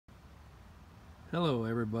Hello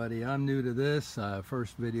everybody, I'm new to this,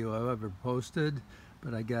 first video I've ever posted,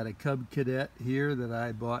 but I got a Cub Cadet here that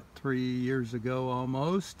I bought 3 years ago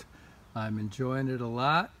almost. I'm enjoying it a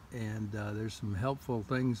lot, and there's some helpful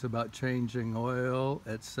things about changing oil,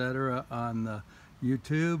 etc. on the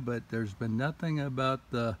YouTube, but there's been nothing about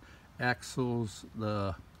the axles,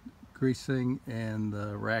 the greasing, and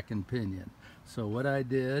the rack and pinion. So what I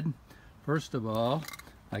did, first of all,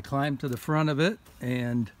 I climbed to the front of it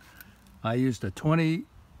and I used a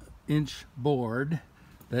 20-inch board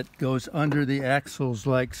that goes under the axles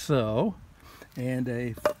like so, and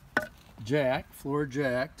a jack, floor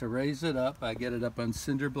jack, to raise it up. I get it up on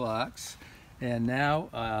cinder blocks, and now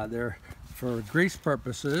for grease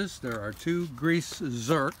purposes, there are two grease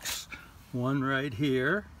zerks, one right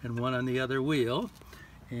here and one on the other wheel.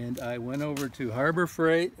 And I went over to Harbor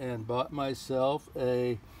Freight and bought myself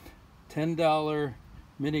a $10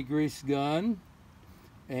 mini grease gun.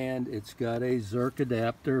 And it's got a Zerk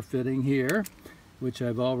adapter fitting here, which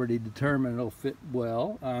I've already determined will fit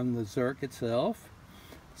well on the Zerk itself.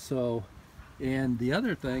 So, and the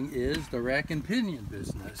other thing is the rack and pinion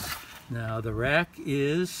business. Now the rack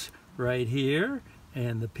is right here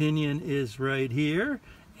and the pinion is right here,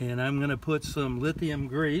 and I'm going to put some lithium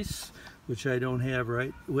grease, which I don't have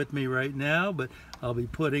right with me right now, but I'll be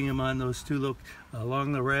putting them on those two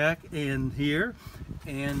along the rack and here.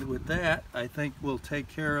 And with that, I think we'll take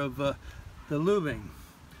care of the lubing.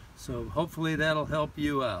 So hopefully that'll help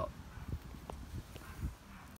you out.